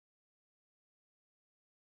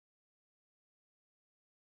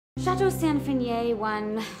Chateau Sanfinier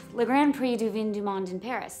won Le Grand Prix du Vin du Monde in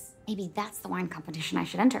Paris. Maybe that's the wine competition I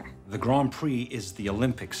should enter. The Grand Prix is the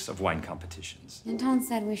Olympics of wine competitions. Danton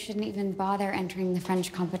said we shouldn't even bother entering the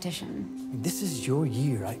French competition. This is your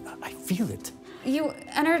year. I feel it. You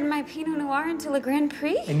entered my Pinot Noir into Le Grand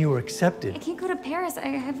Prix? And you were I accepted. can't go to Paris. I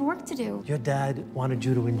have work to do. Your dad wanted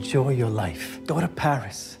you to enjoy your life. Go to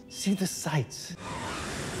Paris. See the sights.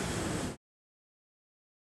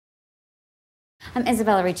 I'm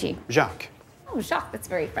Isabella Ricci. Jacques. Oh, Jacques, that's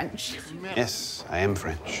very French. Yes, I am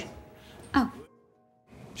French. Oh,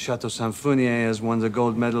 Chateau Sanfinier has won the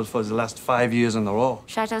gold medal for the last 5 years in a row.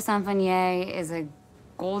 Chateau Sanfinier is a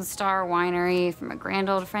Gold Star winery from a grand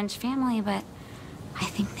old French family, but I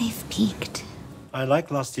think they've peaked. I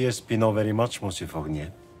like last year's Pinot very much, Monsieur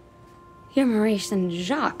Fournier. You're Maurice and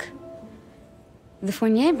Jacques, the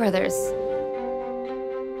Fournier brothers.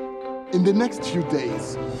 In the next few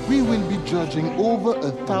days, we will be judging over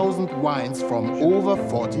 1,000 wines from over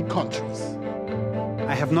 40 countries.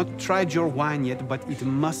 I have not tried your wine yet, but it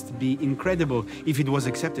must be incredible if it was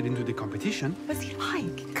accepted into the competition. What's he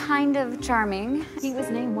like? Kind of charming. He was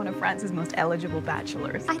named one of France's most eligible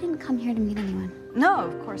bachelors. I didn't come here to meet anyone. No,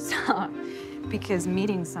 of course not. Because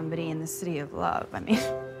meeting somebody in the city of love, I mean,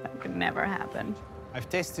 that could never happen. I've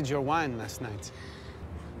tasted your wine last night.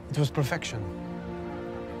 It was perfection.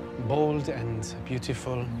 Bold and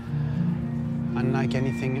beautiful, unlike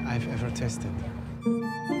anything I've ever tasted.